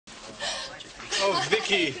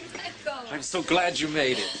Vicky, I'm so glad you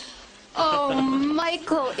made it. Oh,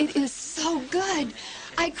 Michael, it is so good.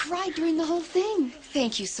 I cried during the whole thing.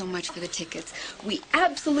 Thank you so much for the tickets. We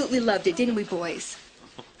absolutely loved it, didn't we, boys?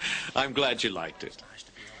 I'm glad you liked it.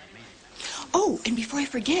 Oh, and before I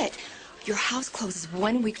forget, your house closes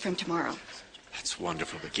 1 week from tomorrow. That's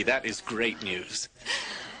wonderful, Vicky. That is great news.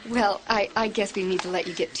 Well, I guess we need to let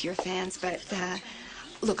you get to your fans, but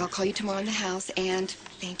look, I'll call you tomorrow in the house, and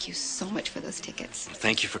thank you so much for those tickets.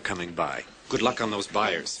 Thank you for coming by. Good luck on those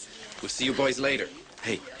buyers. We'll see you boys later.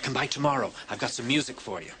 Hey, come by tomorrow. I've got some music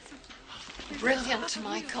for you. Brilliant,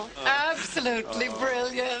 Michael. Absolutely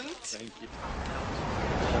brilliant. Thank you.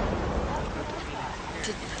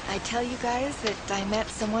 Did I tell you guys that I met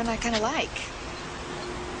someone I kind of like?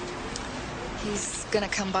 He's gonna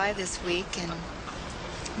come by this week and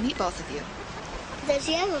meet both of you. Does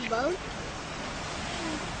he have a boat?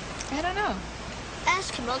 I don't know.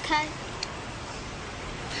 Ask him, okay?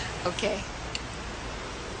 Okay.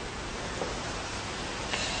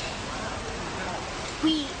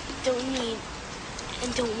 We don't need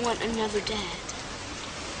and don't want another dad.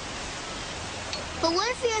 But what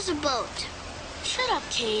if he has a boat? Shut up,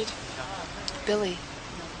 Cade. Billy.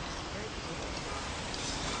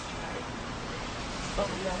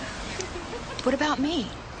 What about me?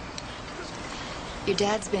 Your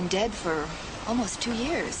dad's been dead for almost 2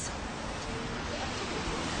 years.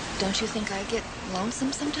 Don't you think I get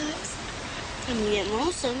lonesome sometimes? When you get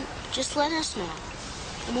lonesome, just let us know.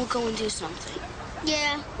 And we'll go and do something.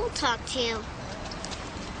 Yeah, we'll talk to you.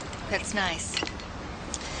 That's nice.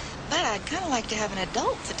 But I'd kind of like to have an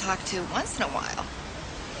adult to talk to once in a while.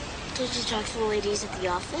 Did you talk to the ladies at the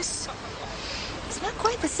office? It's not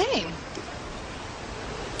quite the same.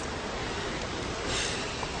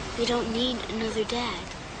 We don't need another dad.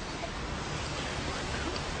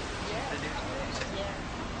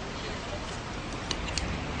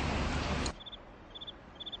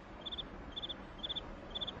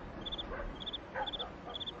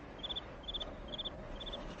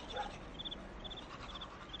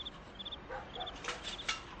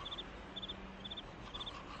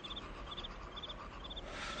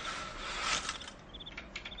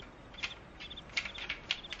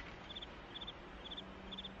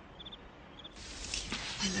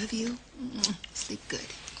 I love you. Sleep good.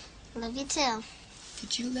 Love you too.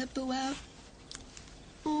 Did you let Boo out?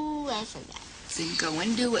 Ooh, I forgot. Then go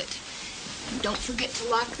and do it. And don't forget to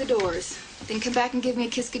lock the doors. Then come back and give me a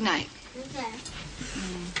kiss goodnight. Okay.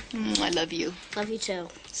 I love you. Love you too.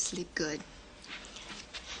 Sleep good.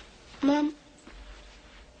 Mom,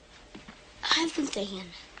 I've been thinking.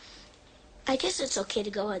 I guess it's okay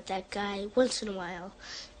to go at that guy once in a while,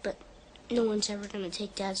 but no one's ever going to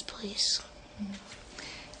take Dad's place.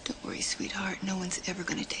 Don't worry, sweetheart. No one's ever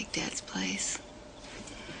going to take Dad's place.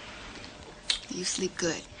 You sleep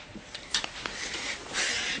good.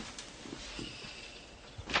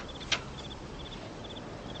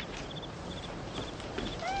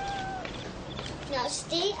 Now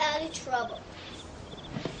stay out of trouble.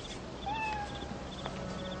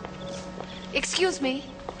 Excuse me.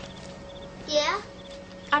 Yeah?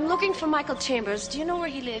 I'm looking for Michael Chambers. Do you know where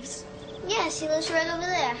he lives? Yes, he lives right over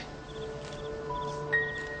there.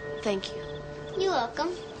 Thank you. You're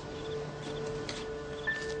welcome.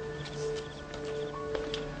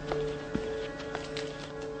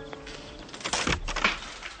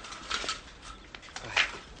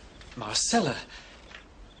 Marcella.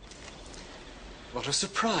 What a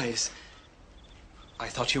surprise. I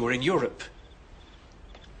thought you were in Europe.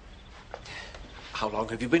 How long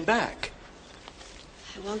have you been back?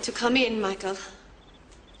 I want to come in, Michael.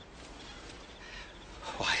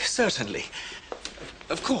 Why, certainly.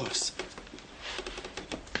 Of course.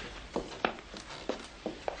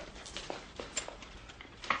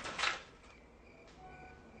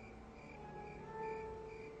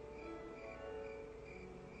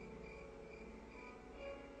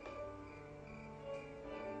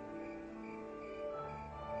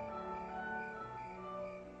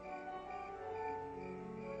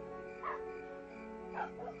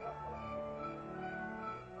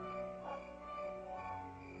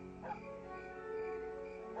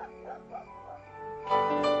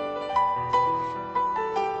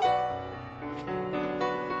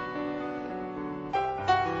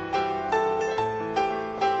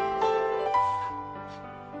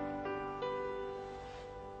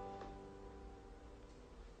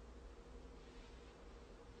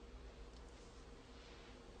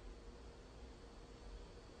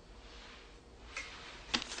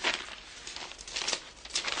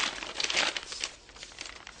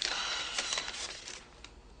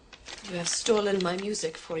 You have stolen my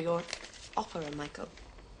music for your opera, Michael.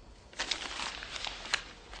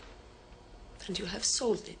 And you have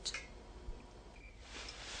sold it.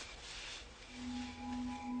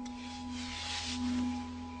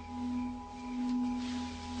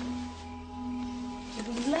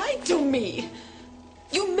 You lied to me.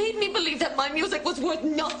 You made me believe that my music was worth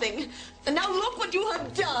nothing. And now look what you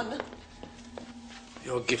have done.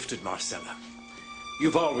 You're gifted, Marcella.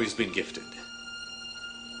 You've always been gifted.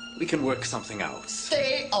 We can work something out.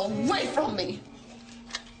 Stay away from me.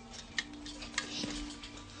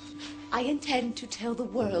 I intend to tell the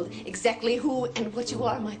world exactly who and what you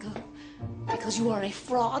are, Michael. Because you are a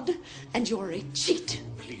fraud and you're a cheat.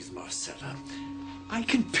 Please, Marcella. I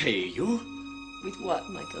can pay you. With what,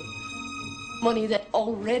 Michael? Money that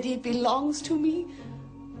already belongs to me?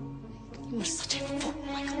 You are such a fool,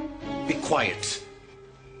 Michael. Be quiet.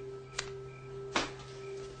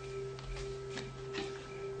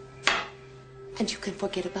 And you can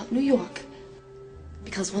forget about New York.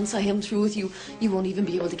 Because once I am through with you, you won't even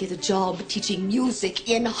be able to get a job teaching music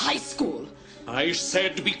in high school. I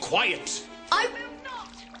said be quiet. I will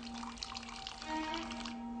not!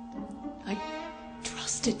 I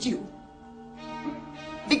trusted you.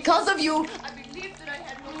 Because of you, I believed that I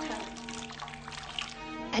had no talent.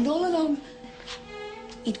 And all along,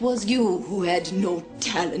 it was you who had no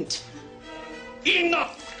talent.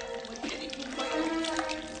 Enough!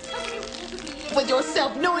 With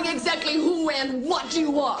yourself, knowing exactly who and what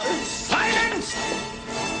you are. Silence!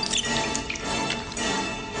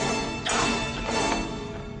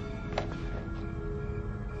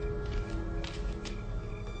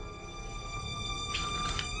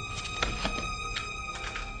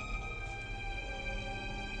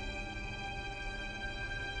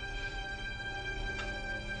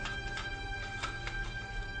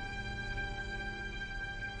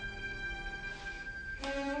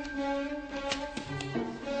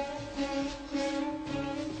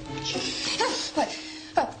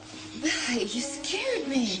 You scared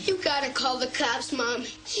me. You gotta call the cops, Mom.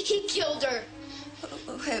 He killed her.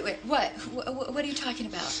 Wait, what? What are you talking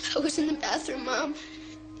about? I was in the bathroom, Mom.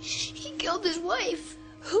 He killed his wife.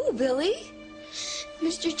 Who, Billy?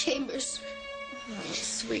 Mr. Chambers. Oh,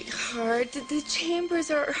 sweetheart, the Chambers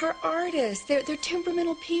are artists. They're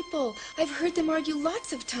temperamental people. I've heard them argue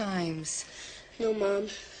lots of times. No, Mom.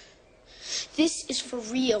 This is for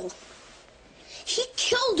real. He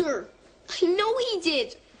killed her. I know he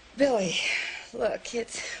did. Billy, look,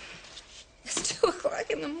 it's 2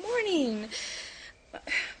 o'clock in the morning.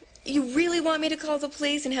 You really want me to call the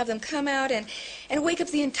police and have them come out and wake up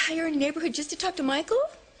the entire neighborhood just to talk to Michael?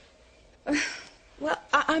 Well,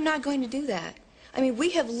 I'm not going to do that. I mean, we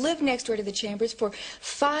have lived next door to the Chambers for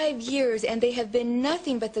 5 years, and they have been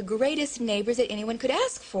nothing but the greatest neighbors that anyone could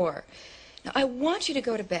ask for. Now, I want you to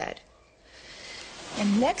go to bed.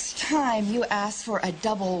 And next time you ask for a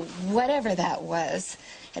double whatever that was,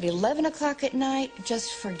 at 11 o'clock at night,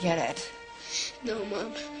 just forget it. No,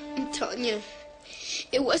 Mom. I'm telling you,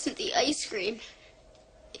 it wasn't the ice cream.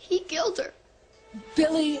 He killed her.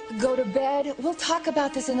 Billy, go to bed. We'll talk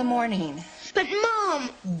about this in the morning. But, Mom!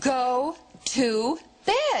 Go to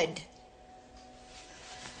bed.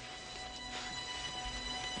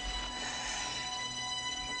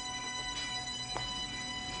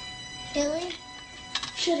 Billy?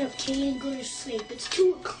 Shut up, Kitty, and go to sleep. It's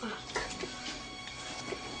 2 o'clock.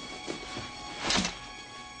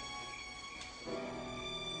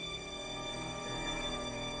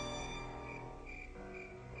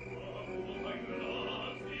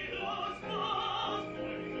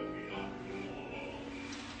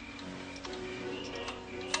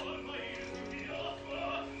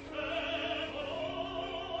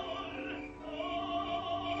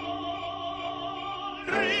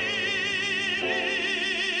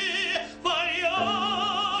 Vai,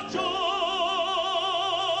 oh,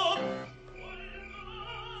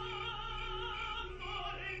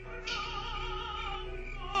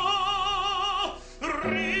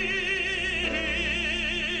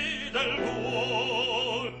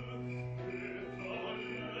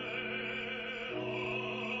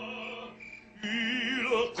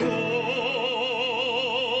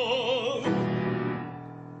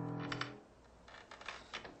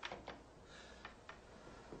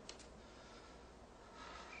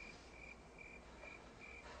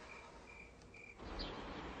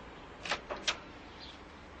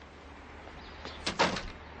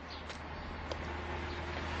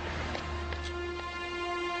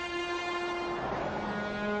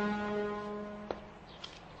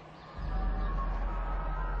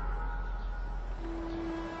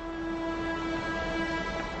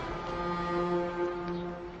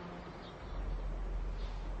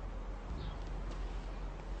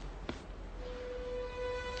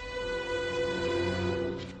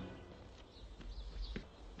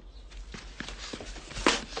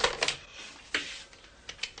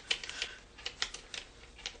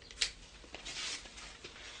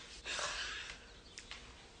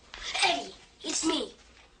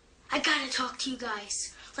 to talk to you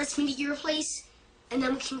guys. Let's meet at your place, and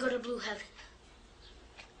then we can go to Blue Heaven.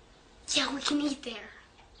 Yeah, we can eat there.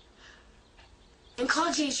 And call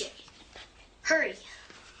JJ. Hurry.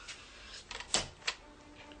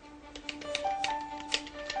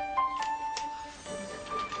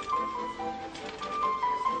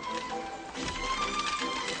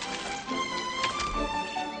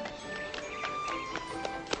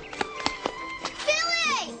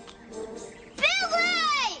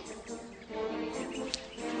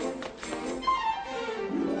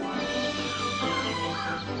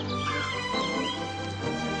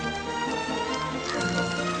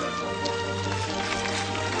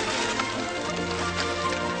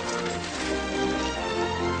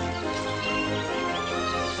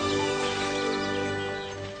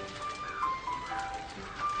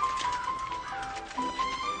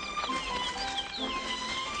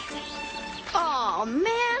 Oh,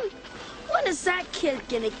 man. When is that kid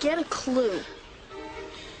gonna get a clue?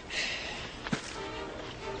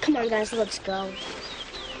 Come on, guys, let's go.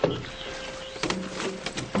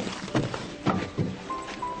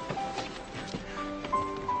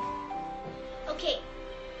 Okay,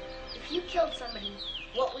 if you killed somebody,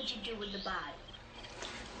 what would you do with the body?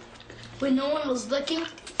 When no one was looking,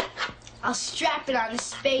 I'll strap it on the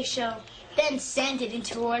space shuttle, then send it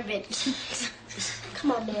into orbit.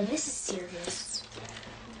 Come on, man, this is serious.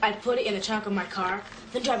 I'd put it in the trunk of my car,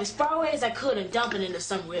 then drive as far away as I could and dump it into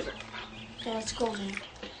some river. Okay, let's go, man.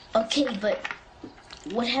 Okay, but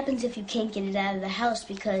what happens if you can't get it out of the house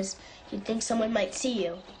because you think someone might see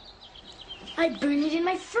you? I'd burn it in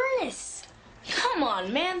my furnace. Come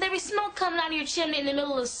on, man. There'd be smoke coming out of your chimney in the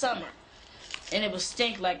middle of summer. And it would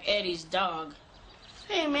stink like Eddie's dog.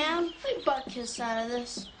 Hey, man, we butt kiss out of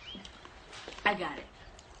this. I got it.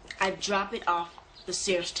 I'd drop it off the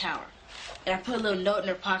Sears Tower. And I put a little note in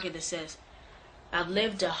her pocket that says, I've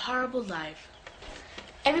lived a horrible life.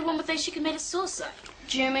 Everyone would think she committed suicide.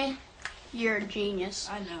 Jimmy, you're a genius.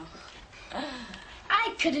 I know.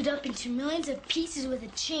 I'd cut it up into millions of pieces with a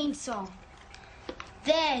chainsaw.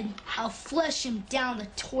 Then I'll flush him down the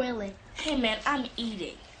toilet. Hey, man, I'm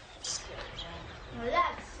eating. Well,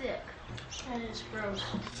 that's sick. That is gross.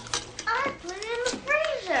 I put it in the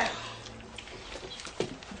freezer.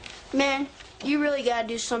 Man, you really gotta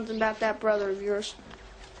do something about that brother of yours.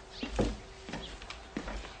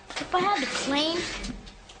 If I had a plane,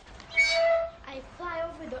 I'd fly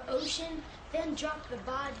over the ocean, then drop the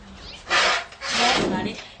body. Think about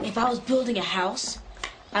it. If I was building a house,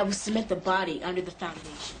 I would cement the body under the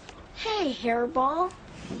foundation. Hey, hairball.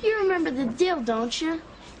 You remember the deal, don't you?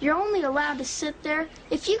 You're only allowed to sit there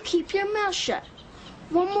if you keep your mouth shut.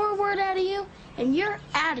 One more word out of you, and you're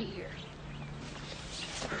out of here.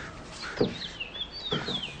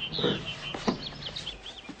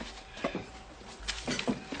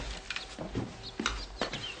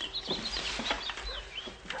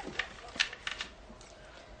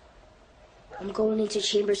 I'm going into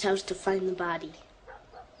Chambers' house to find the body.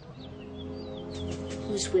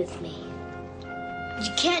 Who's with me?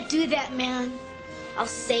 You can't do that, man. I'll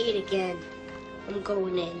say it again. I'm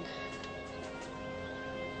going in.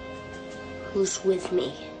 Who's with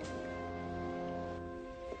me?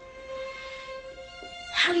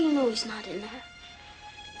 How do you know he's not in there?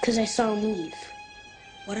 'Cause I saw him leave.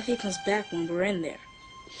 What if he comes back when we're in there?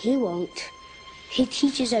 He won't. He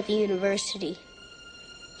teaches at the university.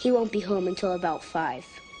 He won't be home until about 5.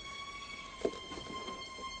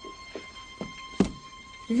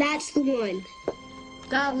 That's the one.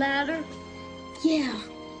 Got a ladder? Yeah,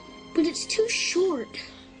 but it's too short.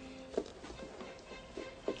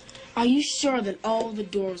 Are you sure that all the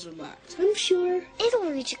doors are locked? I'm sure. It'll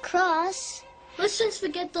reach across. Let's just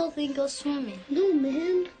forget the whole thing and go swimming. No,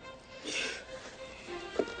 man.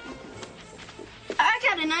 I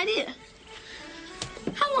got an idea.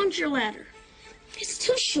 How long's your ladder? It's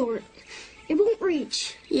too short. It won't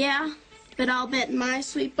reach. Yeah, but I'll bet my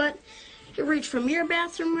sweet butt you reach from your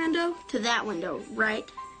bathroom window to that window right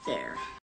there.